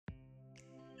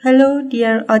Hello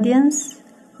dear audience,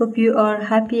 hope you are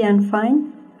happy and fine.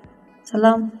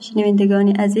 سلام شنوندگان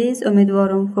عزیز،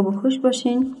 امیدوارم خوب و خوش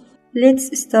باشین.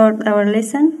 Let's start our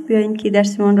lesson. بیایید که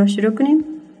درسمان را شروع کنیم.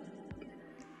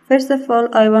 First of all,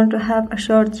 I want to have a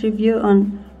short review on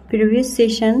previous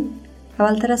session.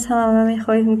 اولتر از همه می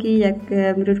خواهیم که یک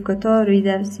مرور کوتاه روی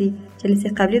درسی جلسه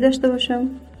قبلی داشته باشم.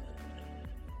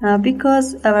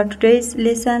 Because our today's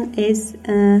lesson is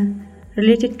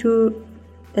related to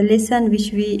the lesson which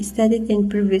we studied in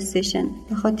previous session.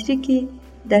 بخاطر که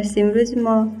درس امروز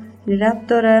ما ربط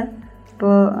داره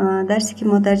با درسی که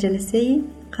ما در جلسه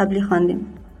قبلی خواندیم.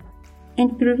 In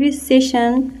previous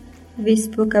session we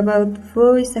spoke about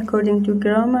voice according to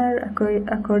grammar,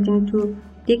 according to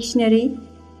dictionary.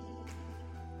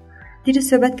 دیروز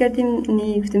صحبت کردیم،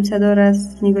 گفتیم صدا را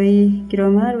از نگاه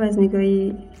گرامر و از نگاه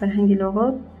فرهنگ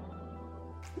لغات.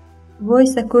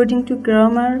 Voice according to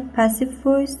grammar, passive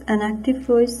voice and active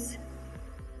voice.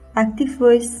 Active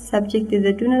voice, subject is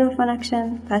the doer of an action.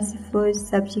 Passive voice,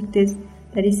 subject is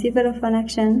the receiver of an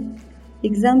action.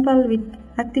 Example with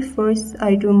active voice,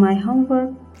 I do my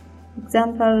homework.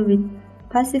 Example with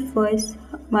passive voice,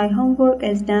 my homework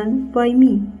is done by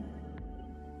me.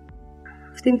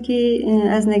 گفتیم که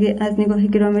از نگاه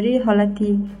گرامری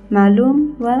حالتی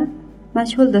معلوم و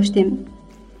مجهول داشتیم.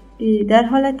 در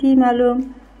حالتی معلوم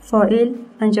فاعل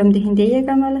انجام دهنده یک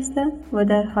عمل است و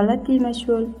در حالتی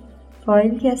مجهول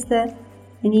فاعل کی است،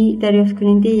 یعنی دریافت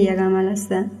کننده یک عمل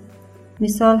است.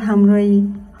 مثال همراه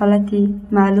حالتی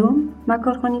معلوم من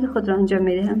کارخانگی خود را انجام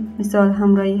می دهم. مثال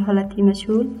همراه حالتی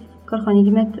مجهول کارخانگی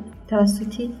من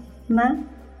توسط من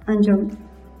انجام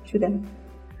شده.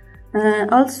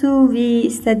 Also we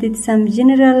studied some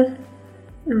general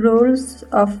rules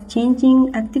of changing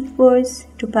active voice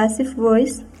to passive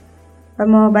voice. و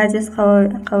ما بعضی از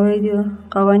قواعد و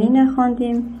قوانین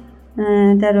خواندیم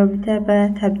در رابطه با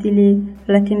تبدیل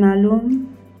حالت معلوم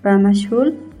و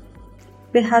مجهول.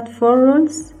 We had 4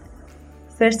 rules.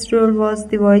 First rule was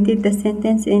divided the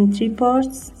sentence in 3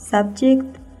 parts: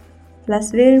 subject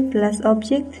plus verb plus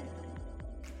object.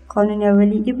 قانون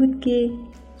اولی ای بود که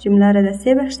جمله را در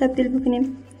 3 بخش تبدیل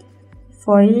بکنیم: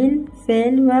 فاعل،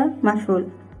 فعل و مفعول.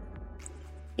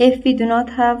 If we do not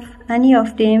have any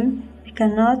of them, we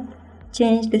cannot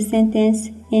change the sentence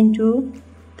into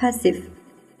passive.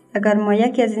 اگر ما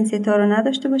یکی از این سه تا رو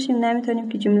نداشته باشیم نمیتونیم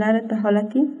که جمله را به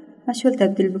حالتی مجهول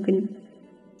تبدیل بکنیم.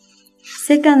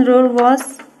 Second rule was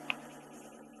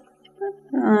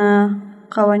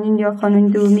قوانین یا قانون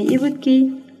دومی ای بود که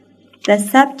the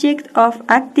subject of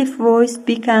active voice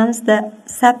becomes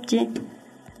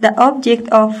the object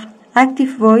of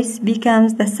active voice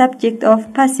becomes the subject of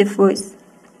passive voice.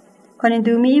 قانون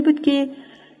دومی ای بود که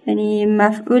یعنی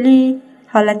مفعولی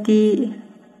حالتی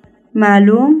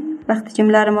معلوم وقتی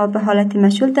جمله را ما به حالتی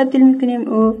مجهول تبدیل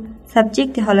میکنیم و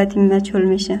سابجکت حالتی مجهول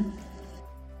میشه.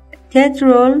 Third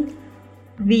rule,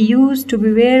 we use to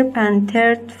be verb and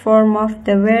third form of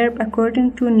the verb according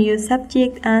to new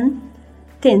subject and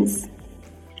tense.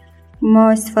 ما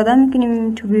استفاده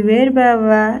میکنیم to be verb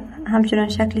و همچنان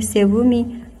شکل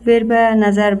سومی verb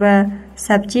نظر به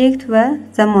سابجکت و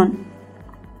زمان.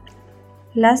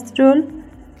 Last rule,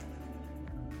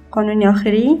 قانون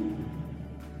آخری,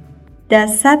 the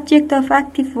subject of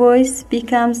active voice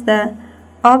becomes the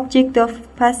object of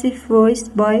passive voice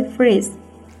by phrase.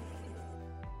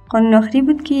 قانون آخری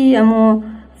بود که اما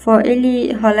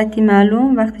فاعلی حالتی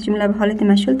معلوم وقتی جمله به حالت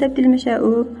مجهول تبدیل میشه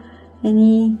او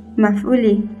یعنی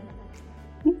مفعولی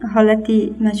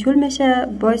حالتی مجهول میشه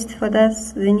با استفاده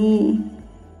از یعنی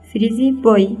فریزی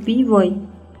be by.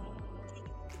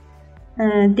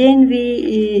 Then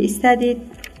we studied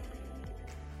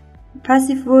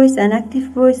passive voice and active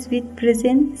voice with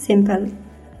present simple.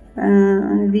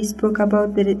 We spoke about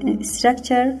the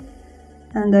structure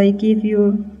and I give you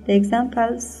the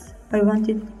examples. I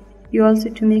wanted you also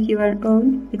to make your own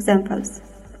examples.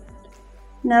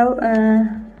 Now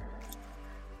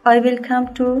I will come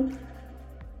to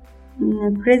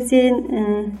present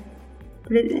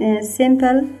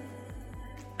simple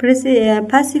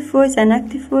passive voice and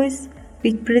active voice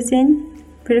with present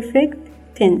perfect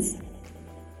tense.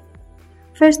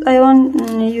 First, I want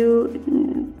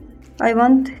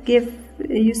to give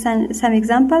you some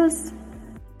examples.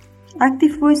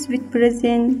 Active voice with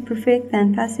present perfect and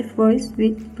passive voice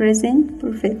with present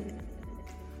perfect.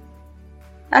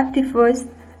 Active voice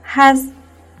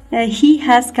he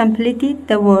has completed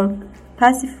the work.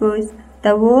 Passive voice,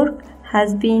 the work has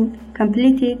been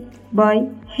completed by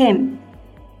him.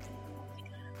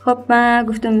 خب من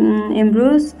گفتم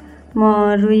امروز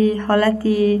ما روی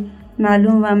حالتی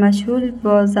معلوم و مجهول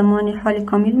با زمان حال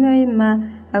کامل میاییم. من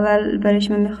اول برای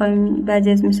شما میخوایم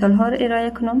بعضی از مثال ها رو ارائه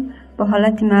کنم با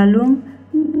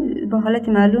حالت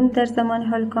معلوم در زمان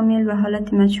حال کامل و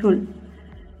حالت مجهول.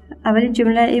 اولین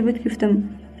جمله ای بود که گفتم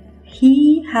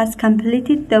He has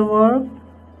completed the work.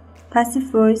 Passive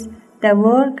voice. The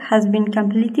work has been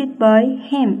completed by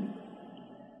him.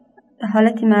 در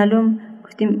حالت معلوم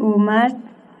گفتیم او مرد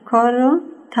کار را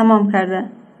تمام کرده.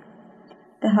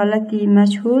 در حالت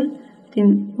مجهول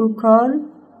گفتیم او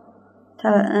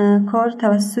کار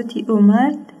توسط او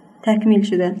مرد تکمیل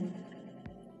شده.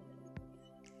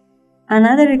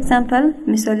 Another example,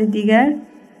 مثال دیگر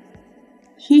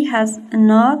He has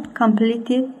not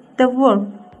completed the work.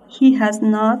 He has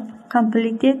not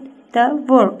completed the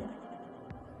work.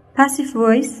 Passive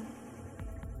voice.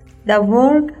 The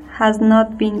work has not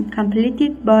been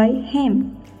completed by him.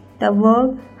 The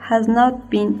work has not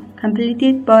been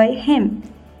completed by him.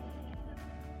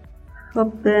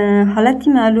 خب حالتی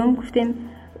معلوم گفتیم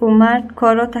او مرد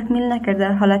کار را تکمیل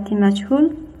نکرده. حالتی مجهول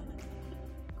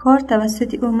کار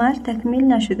توسط او مرد تکمیل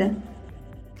نشده.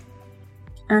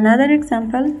 Another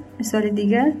example, مثال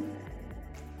دیگر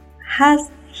Has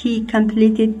he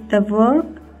completed the work?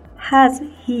 Has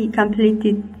he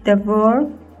completed the work?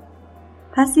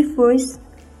 Passive voice.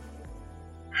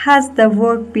 Has the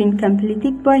work been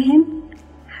completed by him?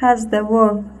 Has the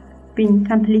work been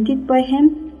completed by him?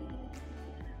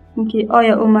 اینکه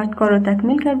آیا او مرد کار را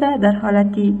تکمیل کرده در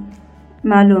حالتی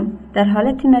معلوم. در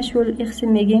حالتی مجهول اخصی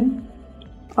میگیم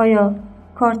آیا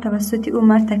کار توسط او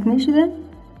مرد تکمیل شده.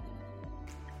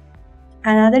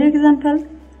 Another example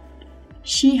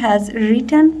She has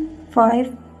written 5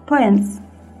 poems.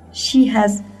 She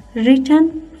has written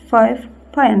 5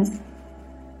 poems.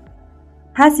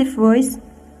 Passive voice.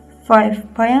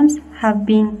 5 poems have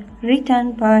been written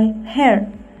by her.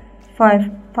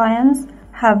 5 poems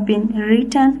have been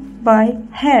written by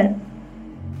her.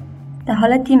 در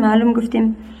حالتی معلوم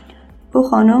گفتیم او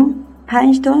خانم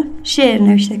 5 تا شعر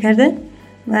نوشته کرده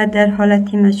و در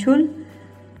حالتی مجهول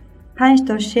 5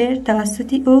 تا شعر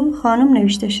توسط او خانم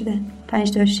نوشته شده.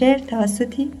 5 تا شعر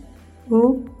توسط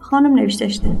او خانم نوشته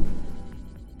شده.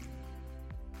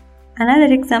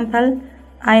 Another example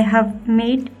I have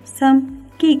made some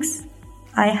cakes.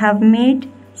 I have made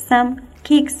some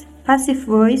cakes. Passive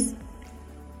voice.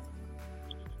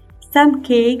 Some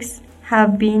cakes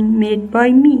have been made by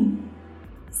me.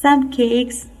 Some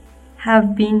cakes have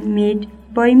been made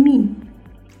by me.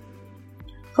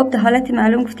 خب در حالت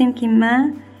معلوم گفتیم که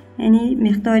من یعنی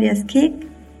مقداری از کیک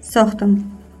ساختم.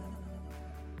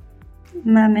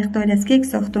 من مقداری از کیک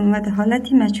ساختم و در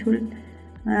حالت مجهول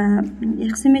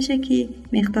اخصی میشه که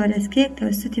مقداری از کیک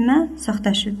توسط من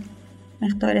ساخته شد.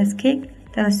 مقداری از کیک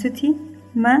توسط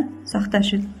من ساخته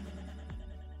شد.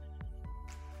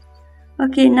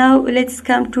 Okay, now let's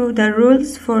come to the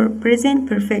rules for present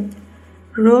perfect.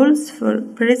 Rules for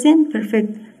present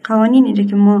perfect. قوانینی رو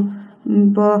که ما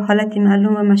با حالت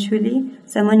معلوم و مجهولی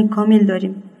زمانی کامل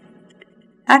داریم.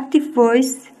 Active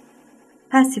voice,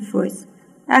 passive voice.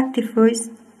 Active voice.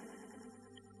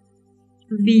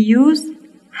 We use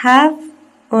have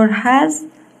or has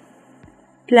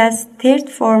plus third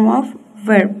form of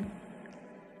verb.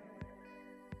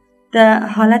 در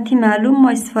حالت معلوم ما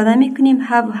استفاده میکنیم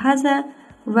have و has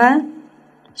و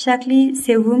شکل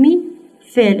سومی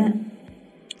فعل.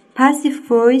 Passive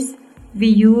voice we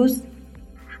use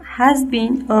has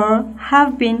been or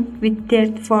have been with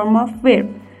third form of verb.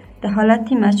 در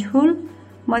حالت مجهول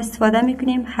ما استفاده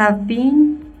میکنیم have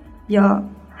been یا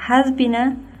has been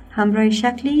همراه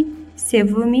شکل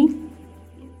سومی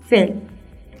فعل.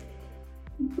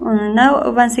 Now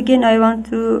once again I want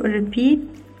to repeat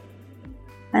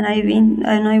and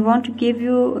I want to give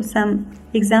you some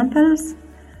examples.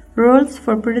 Rules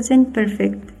for present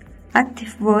perfect.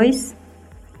 Active voice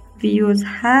we use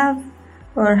have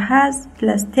or has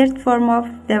plus third form of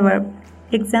the verb.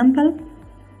 Example: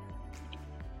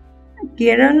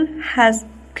 Girl has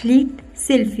clicked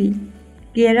selfie.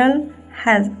 Girl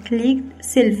has clicked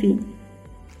selfie.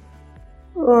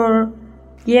 Or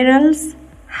girls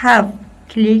have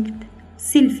clicked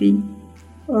selfie.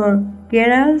 Or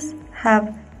girls have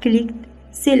clicked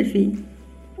selfie.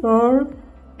 Or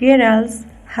girls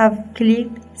have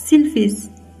clicked selfies.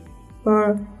 Or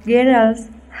girls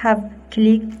have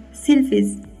clicked selfies.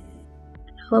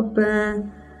 خب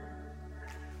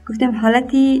گفتم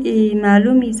حالتی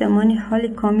معلومی زمانی حال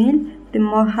کامل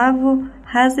ما have و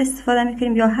has استفاده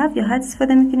میکنیم یا have یا had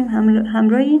استفاده میکنیم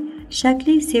همراه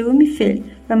شکلی سومی فعل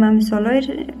و من مثالهای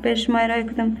به شما ارائه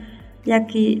کردم.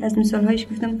 یکی از مثالهایش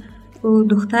گفتم او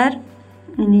دختر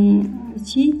یعنی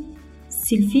چی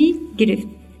سلفی گرفت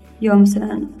یا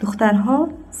مثلا دخترها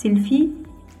سلفی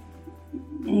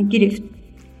گرفت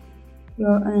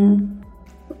یا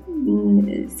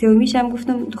سومیش هم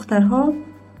گفتم دخترها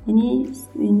یعنی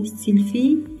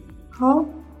سیلفی ها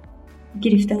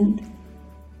گرفتند.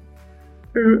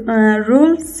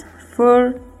 Rules for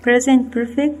present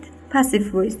perfect passive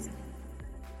voice.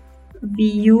 We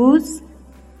use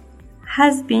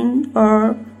has been or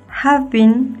have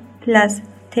been plus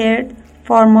third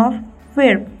form of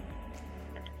verb.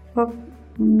 خب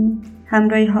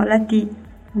همراه حالتی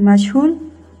مجهول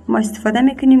ما استفاده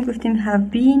میکنیم، گفتیم have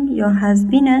been یا has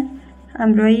been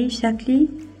همراه شکلی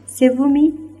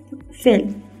سومی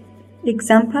فعل.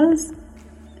 Examples.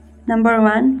 Number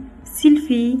 1.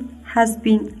 Selfie has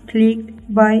been clicked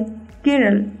by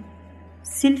girl.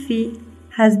 Selfie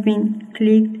has been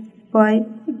clicked by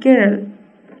girl.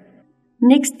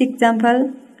 Next example.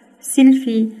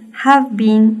 Selfies have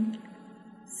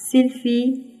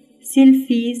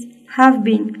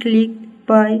been clicked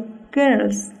by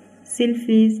girls.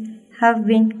 Selfies have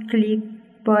been clicked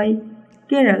by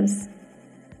girls.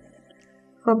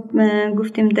 خب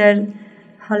گفتیم در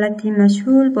حالتی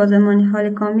مجهول با زمان حال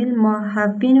کامل ما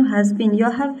have been و has been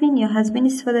یا have been یا has been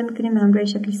استفاده میکنیم همراه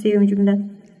شکل سوم جمله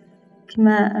که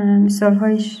من مثال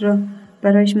هایش رو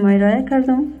برای شما ارائه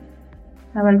کردم.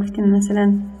 اول گفتیم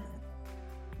مثلا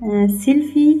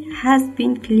Selfie has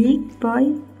been clicked by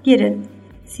girl.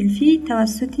 سیلفی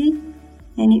توسطی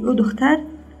یعنی او دختر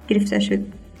گرفته شد.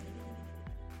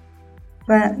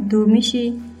 و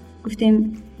دومیشی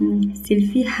گفتیم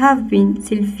selfies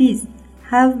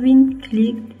have been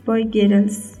clicked by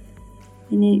girls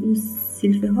یعنی او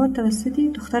سیلفی ها توسط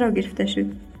دختر ها گرفته شد.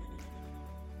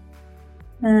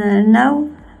 Now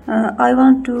I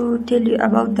want to tell you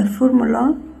about the formula.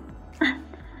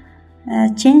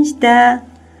 Change the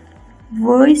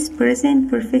voice present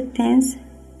perfect tense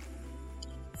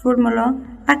formula.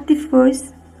 Active voice.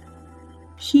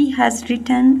 He has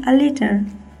written a letter.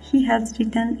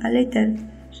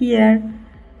 Here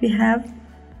we have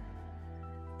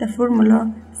the formula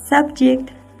subject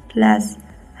plus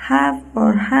have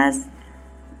or has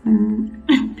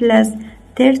plus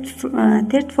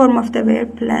third form of the verb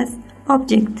plus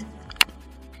object.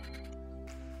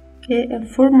 Okay, a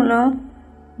formula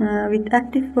with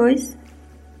active voice: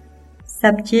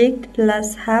 subject plus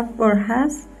have or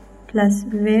has plus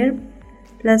verb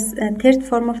plus third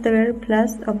form of the verb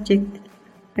plus object.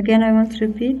 Again, I want to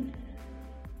repeat: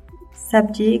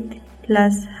 subject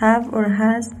plus have or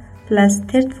has plus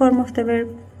third form of the verb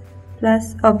plus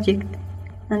object.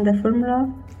 And the formula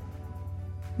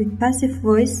with passive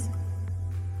voice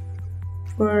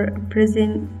for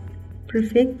present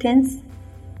perfect tense,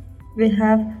 we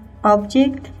have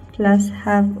object plus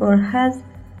have or has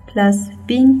plus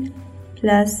been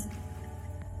plus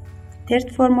third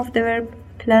form of the verb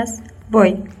plus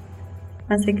boy.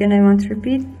 Once again, I want to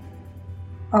repeat: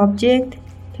 object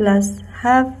plus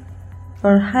have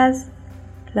or has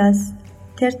plus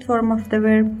third form of the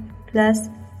verb plus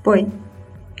boy.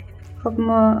 خب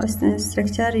ما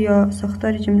استرکچر یا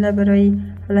ساختار جمله برای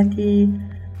حالتی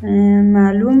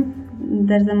معلوم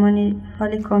در زمان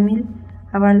حال کامل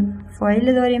اول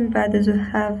فاعل داریم، بعد از او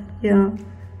have یا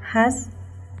has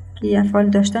که افعال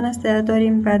داشتن است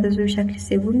داریم، بعد از او شکل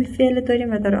سومی فعل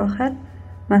داریم و در آخر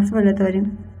مفعول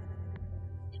داریم.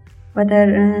 و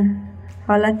در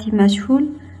حالتی مجهول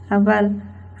اول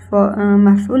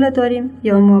مفعول داریم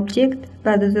یا object،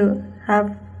 بعد از او have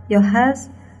یا has،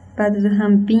 بعد از او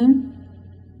هم been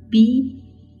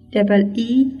b-e-e-n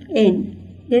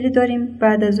داریم،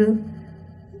 بعد از او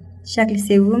شکل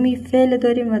سومی فعل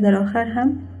داریم و در آخر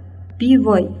هم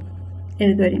by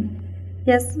داریم.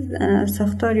 یه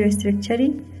ساختار یا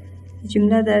استرکچری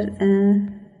جمله در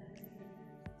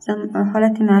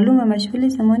حالت معلوم و مجهول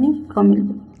زمانی کامل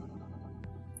بود.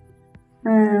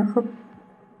 خب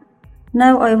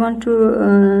now I want to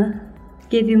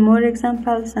give you more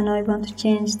examples and I want to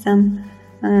change some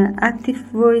active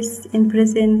voice in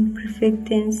present perfect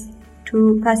tense to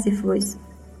passive voice.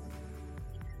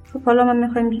 خب حالا ما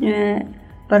میخوایم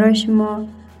برای شما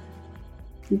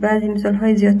بعضی مثال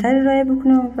های زیادتر ارائه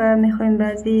بکنم و میخوایم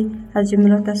بعضی از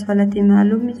جملات از حالت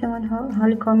معلوم زمان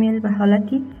حال کامل و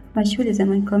حالتی مجهول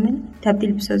زمان کامل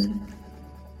تبدیل بسازم.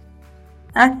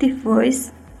 Active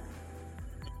voice: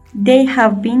 they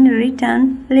have been written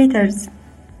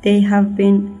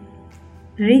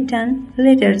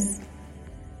letters.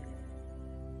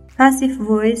 Passive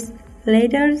voice: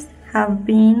 letters have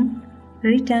been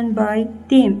written by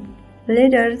them.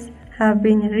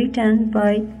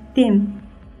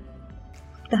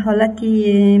 در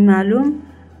حالتی معلوم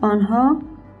آنها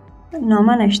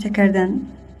نامه نوشته کردند.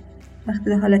 وقتی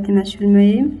در حالتی مجهول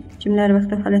میاییم جمله رو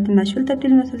وقتی حالتی مجهول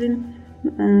تبدیل می‌سازیم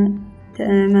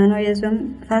معنای از اون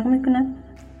فرق میکنه.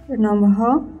 نامه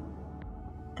ها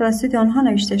توسط آنها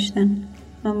نوشته شدن.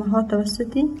 نامه ها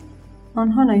توسط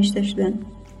آنها نوشته شدند.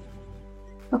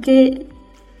 Okay,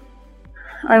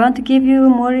 I want to give you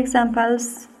more examples.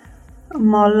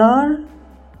 Malar,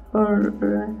 or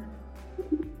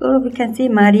we can say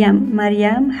Mariam.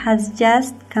 Mariam has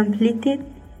just completed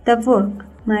the work.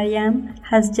 Mariam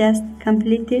has just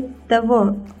completed the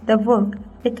work.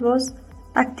 It was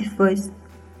active voice.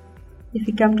 If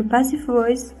we come to passive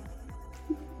voice,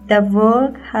 the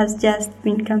work has just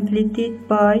been completed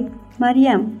by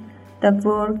Mariam. The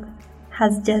work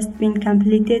has just been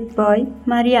completed by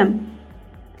Mariam.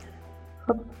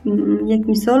 خب یک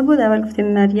مثال بود. اول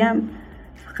گفتیم مریم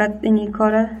فقط این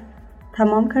کار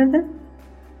تمام کرده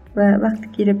و وقتی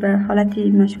که به حالت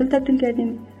مشغول تبدیل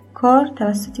کردیم کار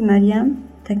توسط مریم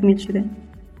تکمیل شده.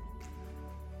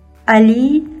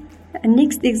 Ali,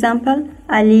 next example,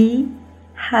 Ali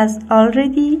has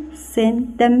already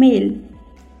sent the mail.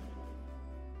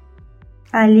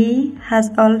 Ali has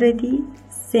already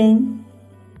sent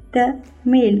the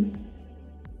mail.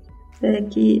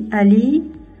 که علی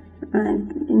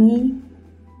یعنی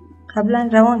قبلا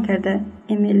روان کرده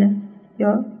ایمیل.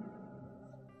 یا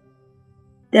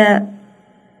The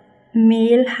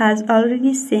mail has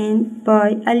already sent by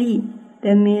Ali.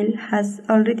 The mail has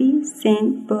already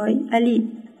sent by Ali.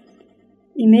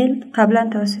 ایمیل قبلا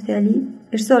توسط علی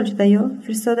ارسال شده یا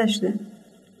فرستاده شده.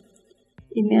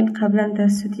 ایمیل قبلا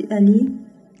توسط علی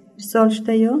ارسال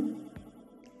شده یا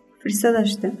فرستاده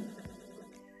شده.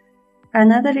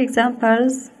 Another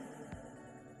examples,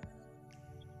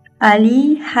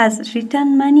 Ali has written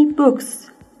many books.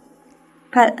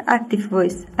 Active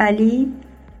voice. Ali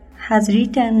has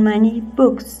written many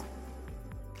books.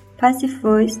 Passive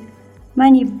voice.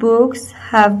 Many books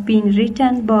have been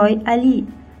written by Ali.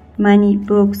 Many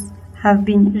books have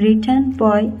been written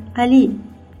by Ali.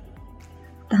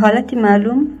 در حالت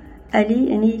معلوم علی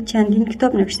یعنی چندین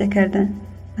کتاب نوشته کردن.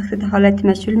 وقتی در حالت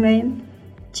مجهول میایم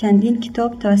چندین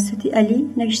کتاب توسط علی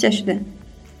نوشته شده.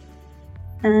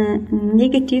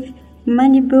 Negative.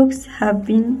 Many books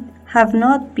have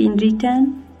not been written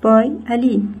by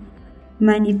Ali.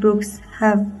 Many books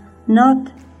have not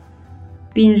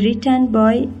been written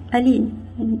by Ali.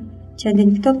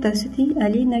 چندین کتاب توسط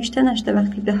علی نوشته نشده.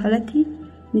 وقتی به حالتی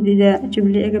میدیده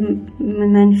جمله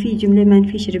منفی جمله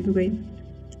منفیش رو بگوییم.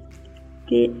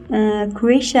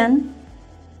 Question.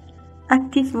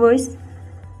 Active voice.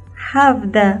 Have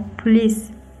the police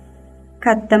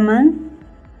cut the man?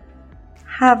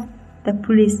 Have the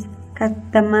police cut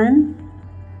the man?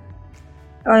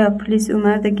 آیا پلیس او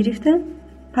مرد گرفته؟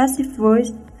 Passive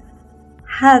voice.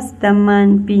 Has the man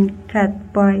been cut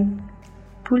by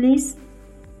police?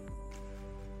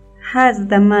 Has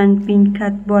the man been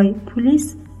cut by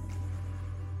police?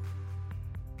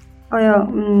 آیا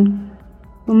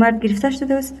او مرد گرفته شده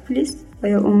توسط پلیس؟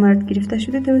 آیا او مرد گرفته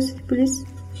شده توسط پلیس؟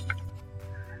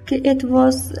 It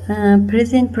was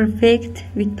present perfect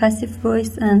with passive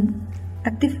voice and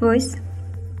active voice.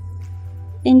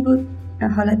 این بود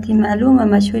حالتی معلوم و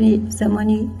مجهول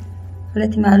زمانی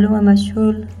حالتی معلوم و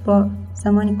مجهول با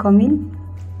زمانی کامل.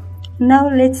 Now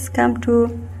let's come to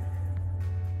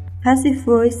passive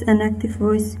voice and active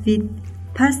voice with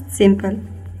past simple.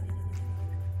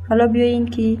 حالا بیاییم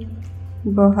که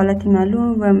با حالت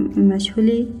معلوم و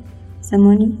مجهول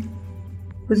زمانی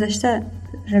گذشته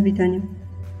را بدانیم.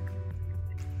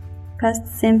 Past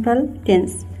simple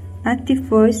tense. Active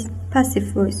voice, passive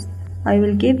voice. I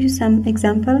will give you some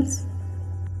examples.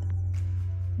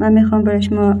 من میخوام برای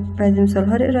شما بعضی مثال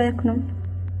ها را ارائه کنم.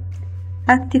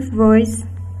 Active voice.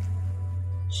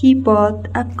 He bought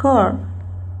a car.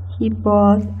 He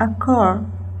bought a car.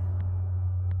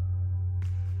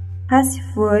 Passive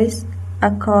voice.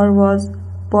 A car was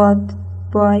bought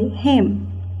by him.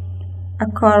 A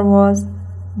car was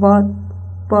bought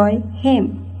by him.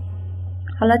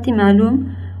 حالتی معلوم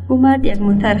او مرد یک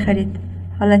موتر خرید.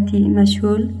 حالتی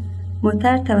مجهول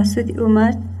موتر توسط او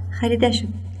مرد خریده شد.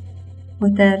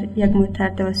 یک موتر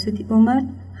توسط او مرد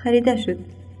خریده شد.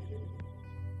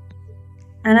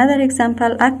 Another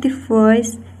example, active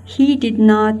voice. He did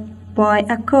not buy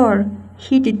a car.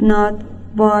 He did not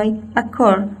buy a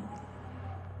car.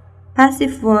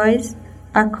 Passive voice.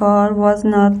 A car was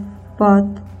not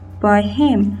bought by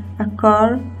him. A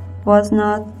car was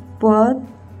not bought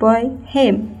by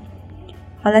him.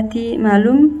 حالتی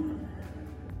معلوم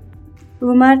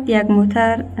او مرد یک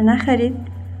موتر نخرید.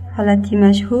 حالتی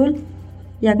مجهول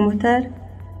یک موتر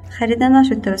خریده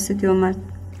نشد توسط او مرد.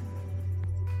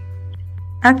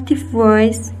 Active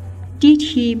voice. Did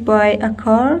he buy a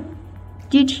car?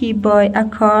 Did he buy a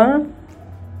car?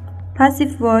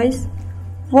 Passive voice.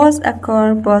 Was a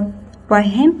car bought by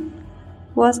him?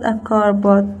 Was a car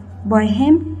bought by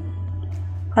him?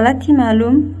 حالتی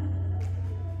معلوم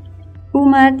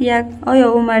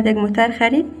آیا او مرد یک موتر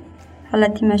خرید؟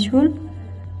 حالت مجهول.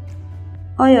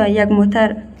 آیا یک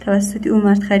موتر توسط او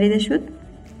مرد خریده شد؟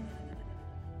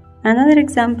 Another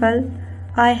example,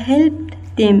 I helped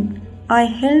them. I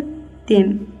helped them.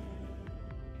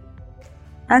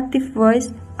 Active voice,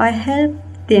 I helped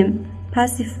them.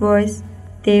 Passive voice,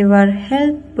 they were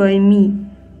helped by me.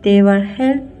 They were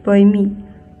helped by me.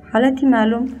 حالت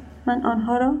معلوم، من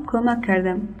آنها را کمک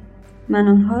کردم. من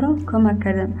آنها را کمک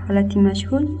کردم. حالت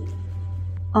مجهول،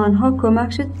 آنها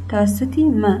کمک شد توسط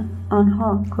من.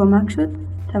 آنها کمک شد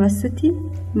توسط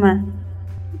من.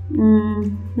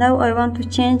 Now I want to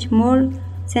change more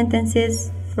sentences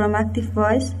from active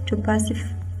voice to passive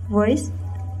voice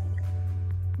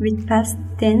with past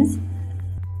tense.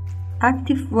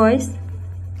 Active voice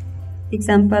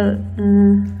example.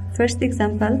 First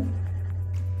example,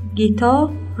 Gita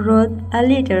wrote a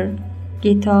letter.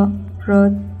 Gita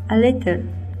wrote a letter.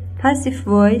 Passive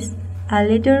voice, a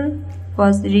letter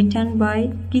was written by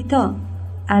Gita.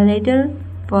 A letter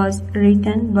was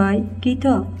written by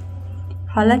Gita.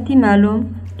 حالتی معلوم،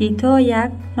 گیتا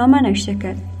یک نامه نوشته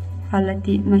کرد.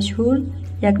 حالتی مجهول،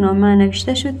 یک نامه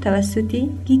نوشته شد توسط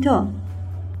گیتا.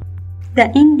 The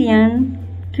Indian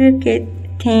cricket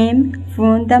team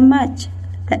won the match.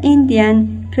 The Indian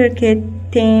cricket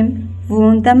team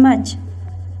won the match.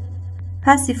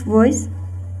 Passive voice,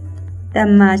 the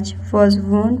match was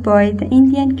won by the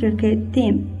Indian cricket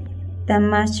team. The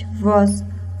match was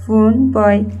won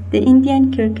by the Indian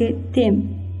cricket team.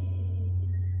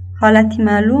 حالتی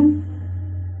معلوم،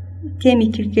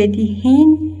 تیم کرکتی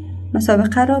هند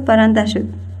مسابقه را برنده شد.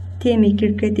 تیم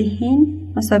کرکتی هند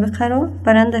مسابقه را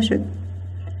برنده شد.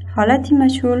 حالتی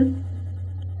مجهول،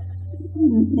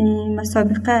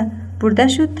 مسابقه برده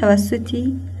شد توسط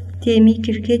تیم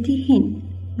کرکتی هند.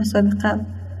 مسابقه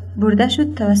برده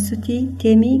شد توسط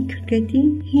تیم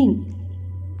کرکتی هند.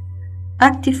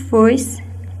 Active voice,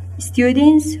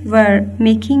 students were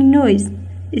making noise.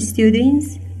 Students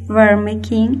were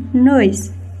making noise.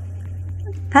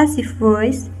 Passive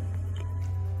voice,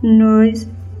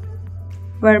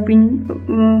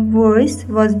 voice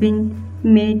was being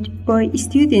made by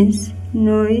students.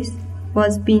 Noise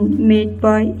was being made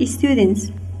by students.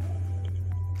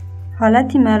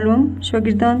 حالتی معلوم،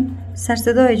 شاگردان سر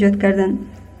صدا ایجاد کردند.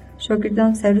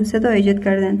 شاگردان سر و صدا ایجاد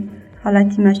کردند.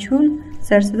 حالتی مجهول،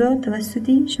 سر صدا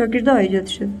توسط شاگردان ایجاد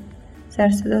شد. سر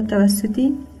صدا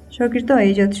توسط شاگردان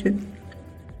ایجاد شد.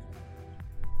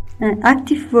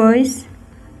 Active voice,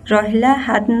 Rahila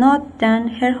had not done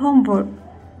her homework.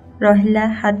 Rahila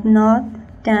had not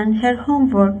done her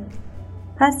homework.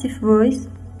 Passive voice,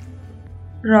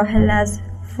 Rahila's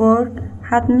work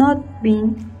had not been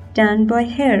done by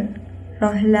her.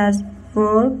 Rahila's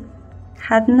work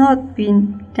had not been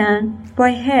done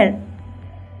by her.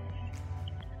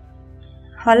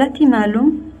 حالتی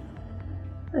معلوم،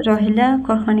 راهیلا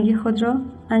کارخانگی خود را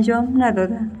انجام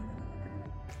نداده.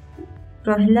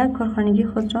 راهیلا کارخانگی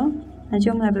خود را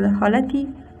انجام نداده. حالتی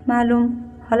معلوم،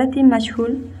 حالتی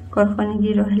مجهول،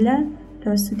 کارخانگی راهیلا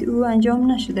توسط او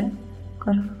انجام نشده.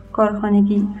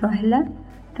 کارخانگی راهیلا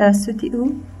توسط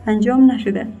او انجام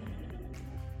نشده.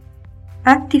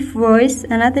 Active voice,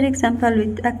 another example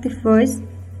with active voice.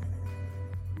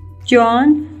 John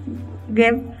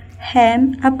gave him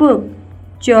a book.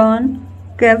 John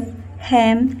gave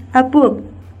him a book.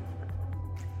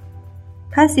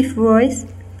 Passive voice,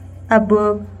 a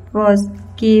book was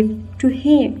given to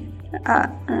him.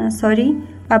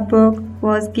 A book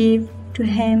was given to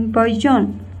him by John.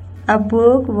 A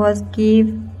book was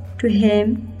given to him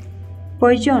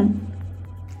by John.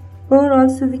 Or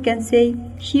also we can say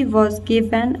he was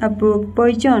given a book by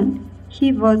John. He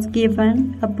was given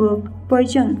a book by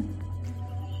John.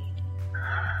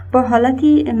 با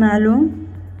حالتی معلوم،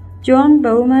 جان به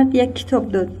او مرد یک کتاب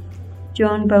داد.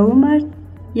 جان به او مرد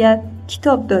یک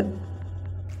کتاب داد.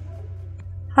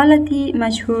 حالتی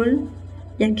مجهول،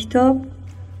 یک کتاب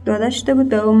داده شده بود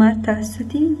به او مرد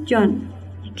توسط جان.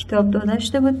 یک کتاب داده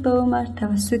شده بود به او مرد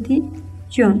توسط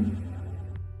جان.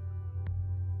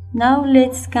 Now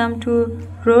let's come to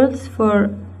rules for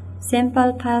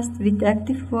simple past with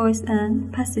active voice and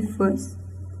passive voice.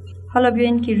 حالا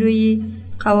بیاین که روی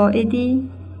قواعدی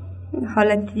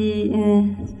حالتی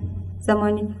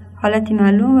زمانی، حالتی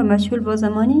معلوم و مجهول با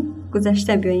زمانی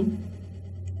گذشته بیاییم.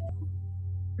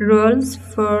 Rules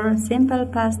for simple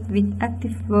past with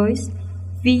active voice.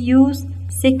 We use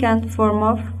second form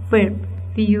of verb.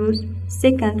 We use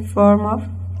second form of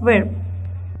verb.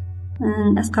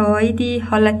 از قواعدی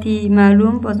حالتی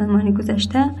معلوم با زمان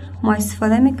گذشته ما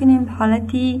استفاده میکنیم.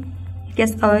 حالتی یکی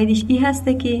از قواعدش این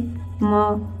هسته که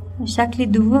ما شکل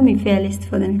دومی فعل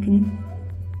استفاده میکنیم.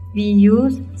 we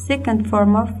use second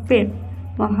form of verb.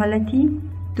 ما حالتی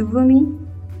دومی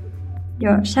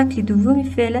یا شکل دومی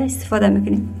فعل استفاده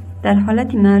میکنیم در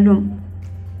حالت معلوم.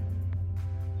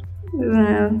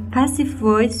 Passive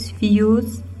voice we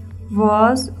use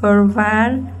was or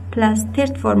were plus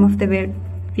third form of the verb.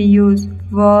 We use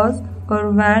was or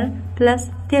were plus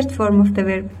third form of the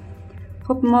verb.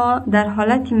 خب ما در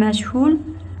حالت مجهول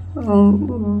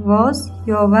was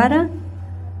یا were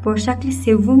با شکل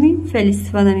سومی فعل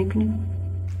استفاده میکنیم.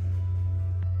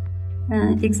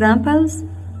 Examples: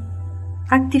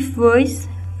 active voice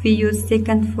we use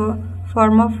second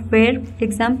form of verb.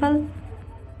 Example: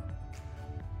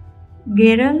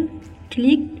 girl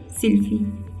clicked selfie.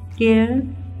 Girl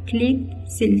clicked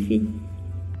selfie.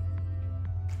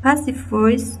 Passive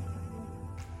voice: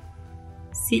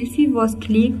 selfie was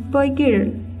clicked by girl.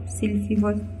 Selfie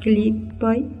was clicked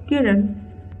by girl.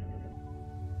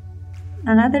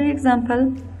 Another example: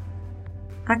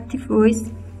 active voice: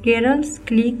 girls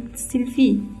clicked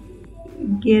selfie.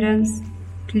 Girls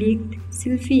clicked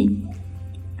selfie.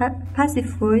 Passive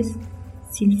voice: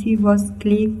 selfie was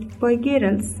clicked by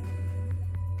girls.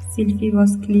 Selfie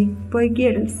was clicked by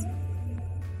girls.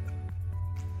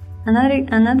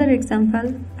 Another example: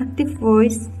 active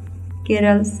voice: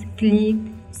 girls clicked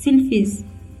selfies.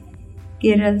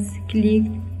 Girls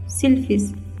clicked selfies.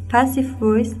 Passive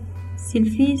voice: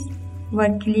 selfies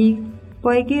were clicked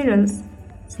by girls.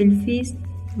 Selfies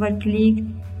were clicked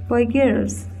by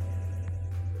girls.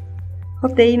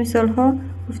 خب در این مثال ها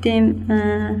گفتیم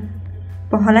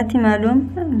با حالت معلوم.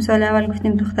 مثال اول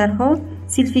گفتیم دخترها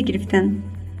سلفی گرفتن.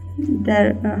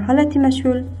 در حالت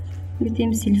مجهول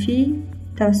گفتیم سلفی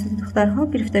توسط دخترها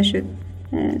گرفته شد.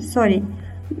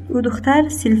 او دختر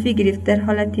سلفی گرفت. در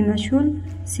حالت مجهول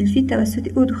سلفی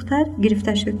توسط او دختر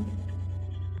گرفته شد.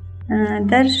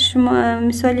 در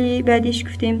مثالی بعدیش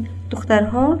گفتیم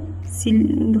دخترها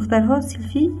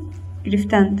سلفی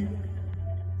گرفتند.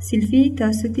 سلفی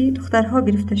توسط دخترها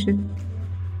گرفته شد.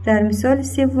 در مثال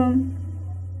سوم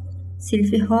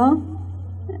سلفی ها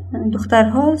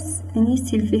دخترها یعنی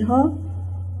سلفی ها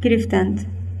گرفتند.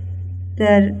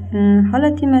 در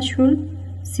حالت مجهول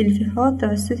سلفی ها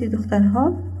توسط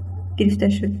دخترها گرفته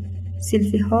شد.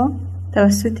 سلفی ها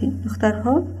توسط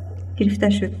دخترها گرفته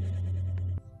شد.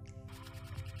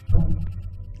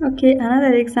 Okay,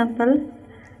 another example.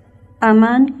 A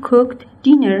man cooked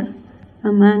dinner.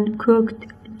 A man cooked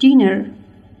dinner.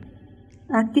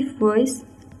 Active voice.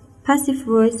 Passive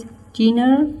voice: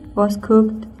 dinner was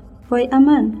cooked by a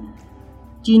man.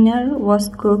 Dinner was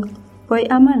cooked by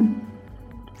a man.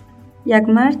 یک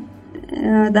مرد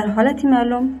در حالت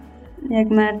معلوم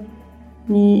یک مرد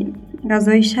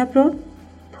غذای شب را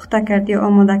پخته کرد یا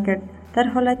آماده کرد. در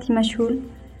حالت مجهول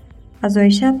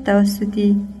غذای شب توسط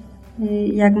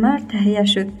یک مرد تهیه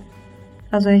شد.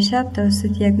 غذای شب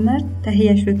توسط یک مرد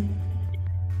تهیه شد.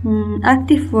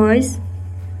 Active voice: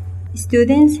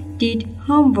 students did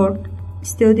homework.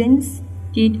 Students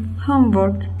did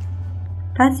homework.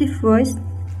 Passive voice: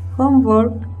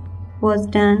 homework was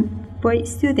done by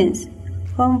students.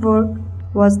 Homework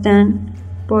was done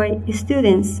by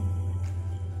students.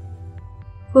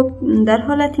 خب در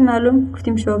حالت معلوم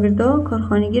گفتیم شاگردا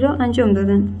کارخانگی را انجام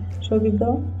دادن.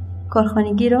 شاگردا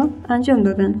کارخانگی را انجام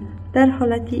دادن. در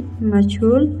حالت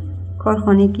مجهول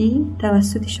کارخانگی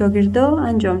توسط شاگردا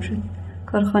انجام شد.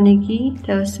 کارخانگی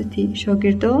توسط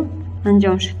شاگردا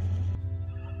انجام شد.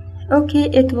 Okay,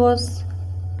 it was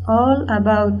all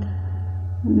about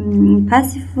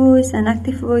passive voice and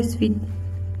active voice with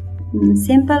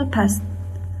simple past.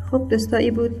 خب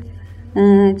دوستایی بود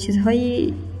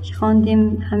چیزهایی که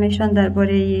خواندیم همیشان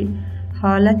درباره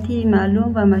حالتی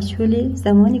معلوم و مجهول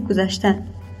زمانی گذشته.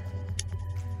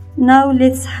 Now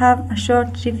let's have a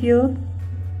short review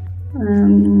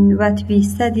what we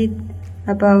studied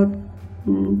about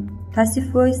passive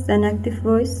voice and active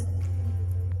voice.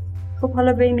 خب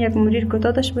حالا بریم یک مرور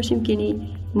کوتاه داشته باشیم که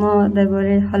ما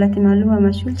درباره حالت معلوم و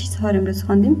مجهول چیزها رو امروز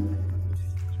خواندیم.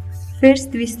 First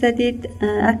we studied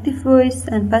active voice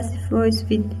and passive voice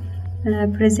with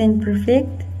present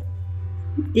perfect.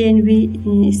 Then we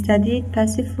studied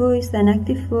passive voice and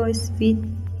active voice with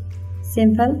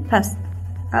simple past.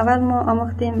 اول ما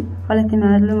آموختیم حالت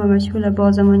معلوم و مجهول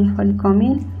با زمانی حال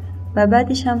کامل و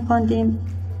بعدش هم خواندیم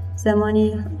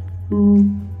زمانی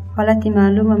حالت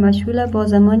معلوم و مجهول با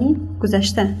زمانی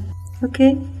گذشته.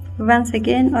 Okay, once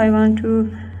again I want to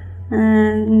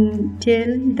tell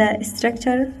the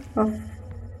structure of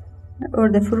or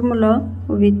the formula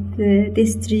with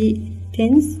these three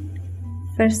tense.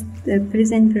 First,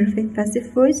 present perfect passive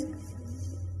voice.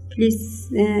 Please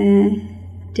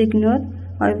take note.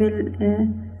 I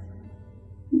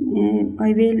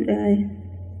will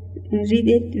read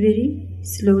it very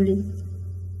slowly.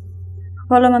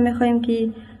 حالا ما میخوایم که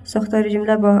ساختار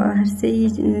جمله با هر سه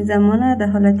زمانه در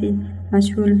حالت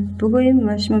مجهول بگوییم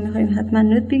و شما میخوایم حتما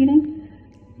نوت بگیریم.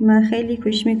 ما خیلی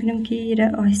کوشش میکنیم که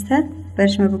را آهسته بر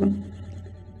شما بگم.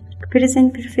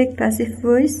 Present perfect passive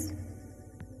voice.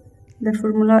 The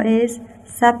formula is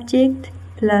subject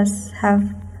plus have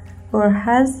or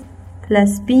has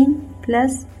plus been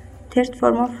plus third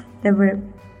form of the verb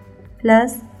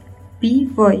plus be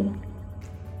void.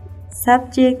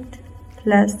 Subject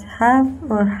plus have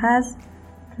or has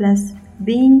plus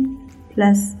been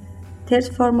plus third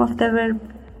form of the verb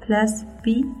plus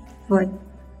be void.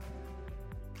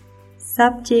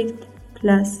 Subject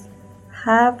plus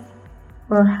have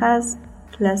or has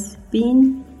plus been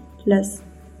plus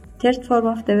third form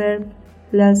of the verb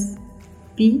plus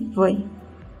be void.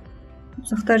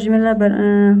 ساختار جمله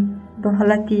با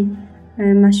حالتی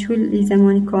مشغول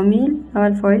زمانی کامل.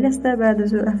 اول فاعل است، بعد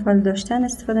از او افعال داشتن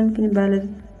استفاده میکنیم،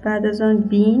 بعد از آن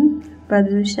بین، بعد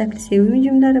از او شکل سومی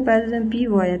جمله رو، بعد از آن بی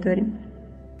وای داریم.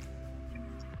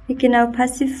 Okay, now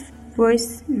passive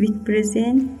voice with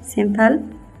present simple.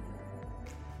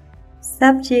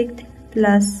 Subject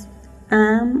plus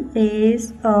am,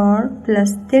 is, are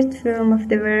plus third form of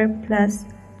the verb plus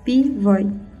be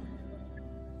void.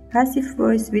 Passive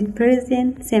voice with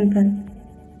present simple.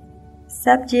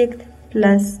 Subject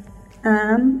plus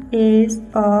am, is,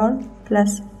 are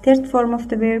plus third form of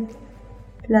the verb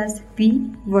plus be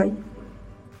void.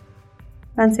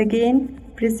 Once again,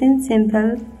 present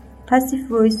simple. Passive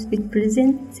voice with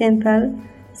present simple.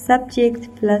 Subject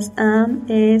plus am,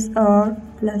 is, are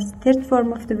plus third form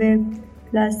of the verb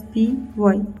plus be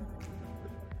void.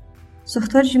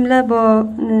 ساختار جمله با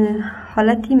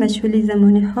حالتی مجهول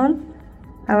زمانی حال.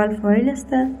 اول فاعل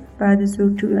است، بعد از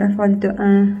او افعال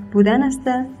بودن است،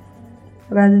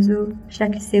 بعد از او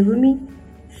شکل سومی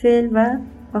فعل و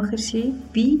آخرشی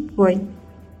be void.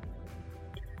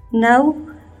 Now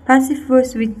passive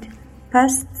voice with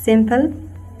past simple.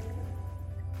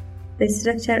 The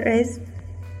structure is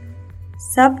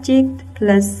subject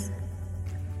plus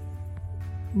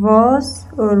was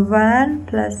or were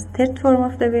plus third form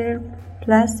of the verb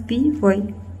plus be void.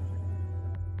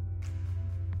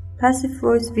 Passive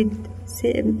voice with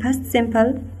past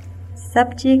simple.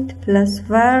 Subject plus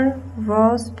were,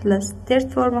 was plus third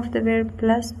form of the verb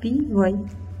plus be void.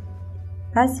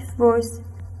 Passive voice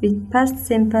with past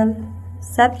simple.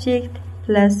 Subject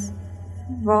plus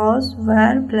was,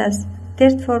 were plus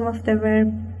third form of the verb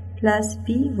plus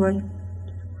be void.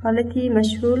 حالتی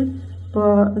مشغول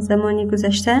با زمانی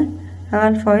گذشته.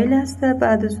 اول فاعل است،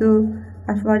 بعد از او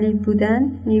افعالی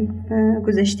بودن،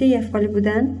 گذشته افعالی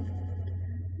بودن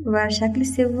و شکل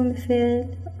سوم فعل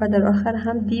و در آخر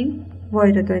هم بی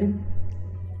وای را داریم.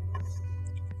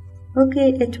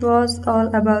 Okay, it was all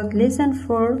about lesson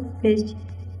 4, page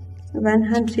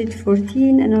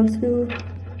 114 and also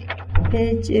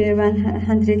page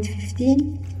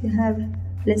 115. You have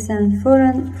lesson 4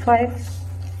 and 5.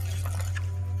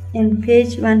 In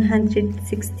page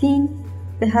 116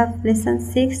 we have lesson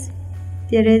 6.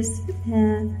 There is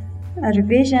a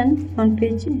revision on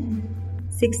page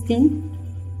 16.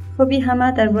 خب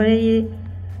همه درباره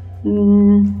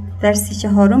درس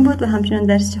چهارم بود و همچنان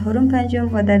درس چهارم پنجم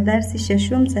و در درس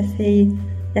ششم صفحه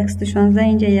 116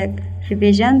 اینجا یک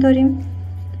ریویژن داریم،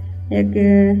 یک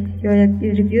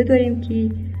ریویو داریم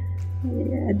که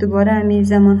دوباره همین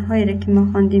زمانهایی را که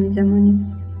ما خواندیم، زمانی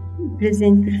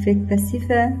پرزنت پرفکت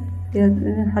پسیفه یا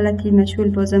حالتی مشغول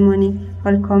با زمانی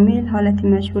حال کامل، حالتی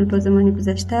مشغول با زمانی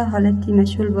گذشته، حالتی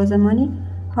مشغول با زمانی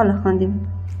حال خواندیم.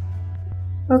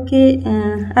 Okay,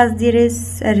 as there is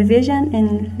a revision in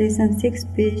lesson 6,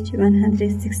 page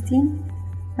 116,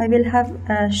 I will have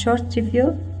a short review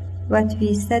what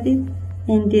we studied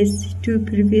in these two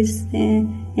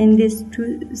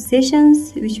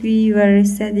sessions, which we were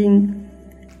studying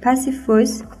passive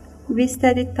voice. We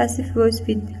studied passive voice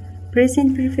with present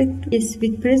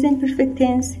perfect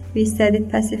tense. We studied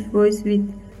passive voice with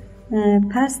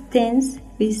past tense.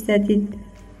 We studied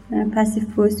passive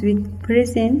voice with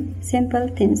present simple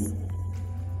tense.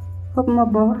 خب ما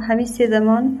با همین سه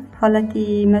زمان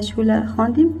حالتی مشغول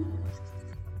خواندیم.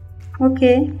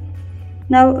 Okay,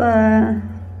 now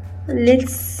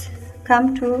let's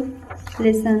come to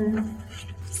lesson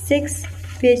 6,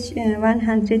 page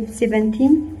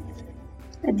 117.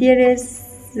 There is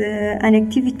an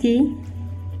activity.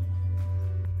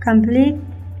 Complete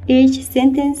each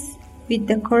sentence with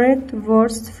the correct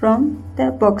words from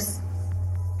the box.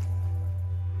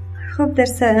 خب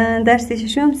درس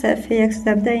ششم صفحه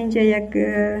 117 اینجا یک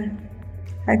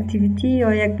اکتیویتی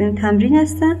یا یک تمرین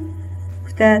هستن.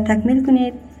 گفته تکمیل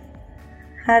کنید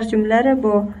هر جمله را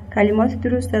با کلمات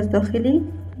درست از داخلی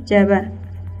جعبه.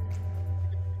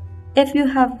 If you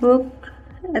have book,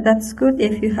 that's good.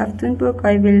 If you have twin book,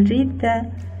 I will read the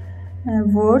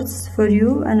words for you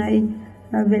and I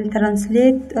will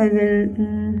translate, I will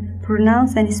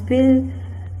pronounce and spell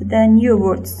the new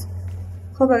words.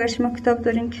 خب اگر شما کتاب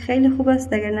دارین که خیلی خوب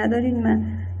است، اگر ندارین من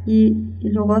این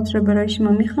لغات رو برای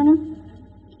شما میخوانم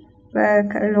و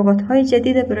لغات های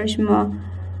جدید برای شما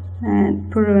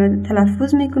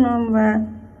تلفظ میکنم و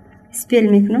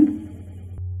spell میکنم.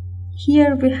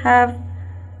 Here we have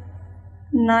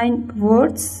 9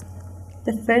 words.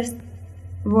 The first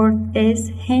word is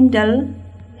handle.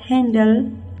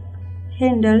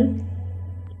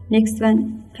 Next one,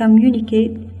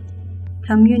 communicate.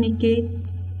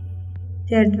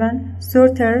 Third one,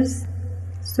 sorters.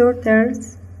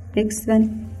 Next one,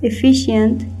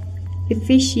 efficient.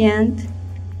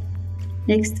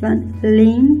 Next one,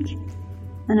 link.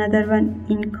 Another one,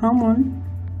 in common.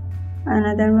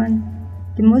 Another one,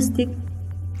 domestic.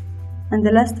 And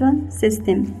the last one,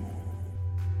 system.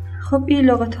 خب این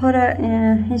لغت ها را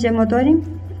اینجا ما داریم.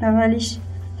 اولیش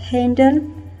handle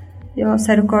یا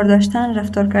سر و کار داشتن،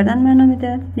 رفتار کردن معنا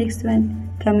میده. Next one,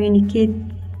 communicate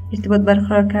ارتباط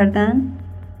برقرار کردن.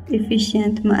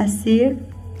 Efficient مؤثر.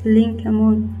 link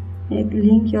همون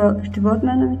link یا ارتباط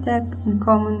معنا میده.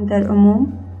 common در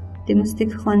عموم.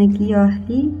 domestic خانگی یا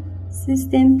اهلی.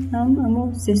 system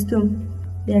همون سیستم،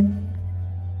 یک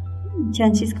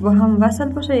چند چیز که با هم وصل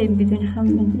باشه بدون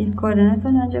هم یک کار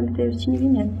نتونه انجام بده. چی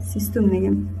میگیم؟ یک سیستم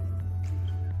میگیم.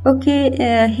 Okay,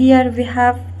 here we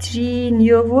have 3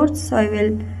 new words. I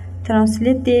will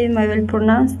translate them, I will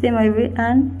pronounce them, I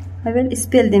will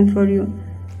spell them for you.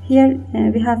 Here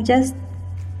we have just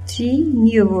 3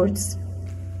 new words.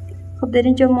 خب در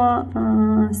اینجا ما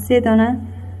 3 دانه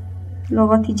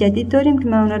لغاتی جدید داریم که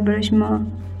من اونا رو برای شما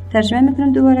ترجمه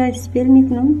میکنم، دوباره اسپل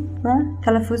میکنم و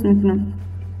تلفظ میکنم.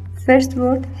 First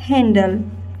word, handle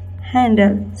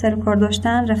سر کار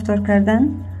داشتن، رفتار کردن.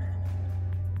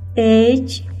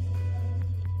 H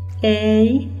A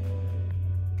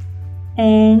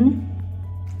N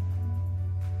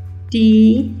D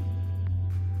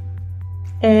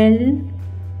L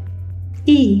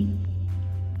E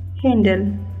handle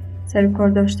سر کار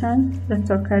داشتن،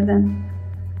 رفتار کردن.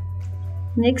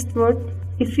 Next word,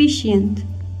 efficient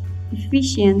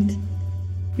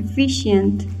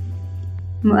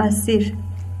مؤثر.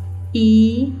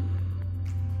 E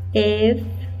F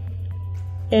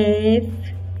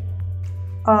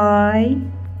I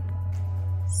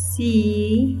C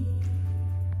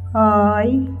I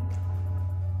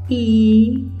E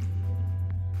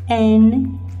N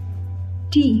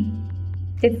T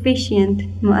efficient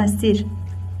مؤثر.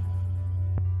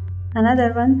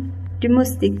 Another one,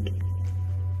 domestic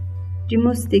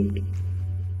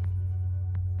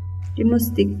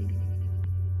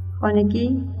خانگی،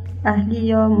 اهلی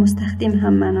یا مستخدم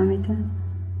هم معنا میده.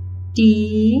 D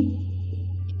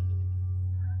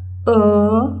O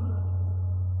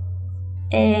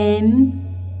M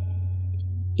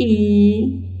E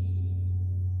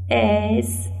S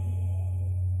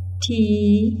T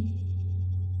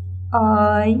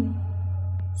I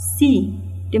C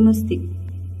domestic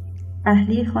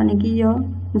اهلی، خانگی یا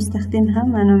مستخدم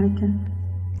هم معنا میده.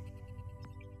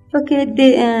 Okay,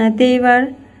 they were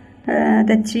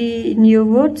the 3 new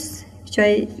words which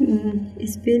I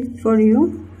spelled for you.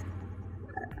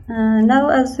 Now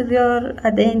as we are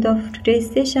at the end of today's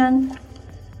session,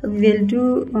 we will do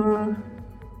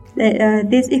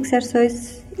this exercise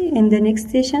in the next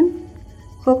session.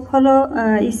 خب حالا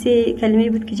این 3 کلمه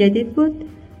بود که جدید بود.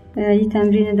 این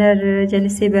تمرین در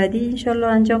جلسه بعدی انشالله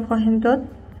انجام خواهیم داد.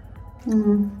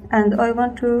 And I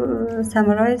want to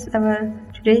summarize our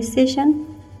today's session.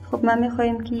 خب من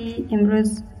میخوایم که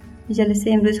امروز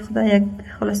جلسه امروز خدا یک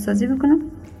خلاصه‌سازی بکنم.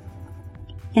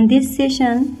 In this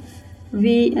session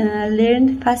we learned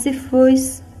passive voice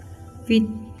with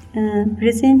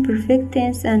present perfect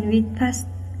tense and with past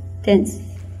tense.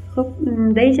 خب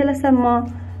در این جلسه ما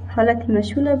حالت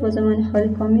مشغول با زمان حال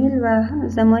کامل و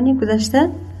زمانی گذشته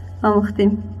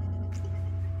آموختیم.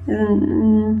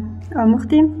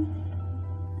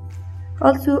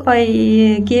 Also I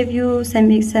gave you some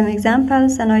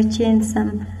examples and I changed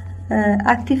some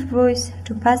active voice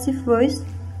to passive voice.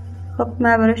 خب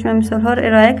من برای شما مثال ها رو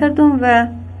ارائه کردم و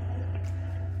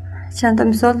چند تا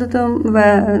مثال دادم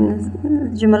و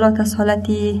جملات از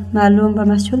حالتی معلوم و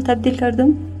مجهول تبدیل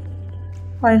کردم.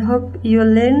 I hope you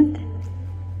learned.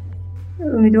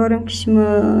 امیدوارم که شما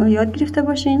یاد گرفته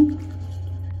باشین.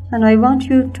 And I want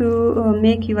you to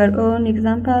make your own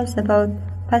examples about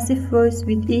passive voice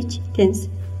with each tense.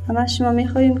 اما شما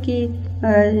میخوایم که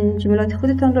جملات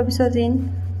خودتان را بسازین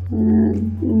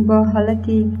با حالت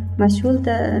مشغول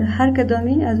در هر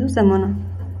کدامی از او زمانه.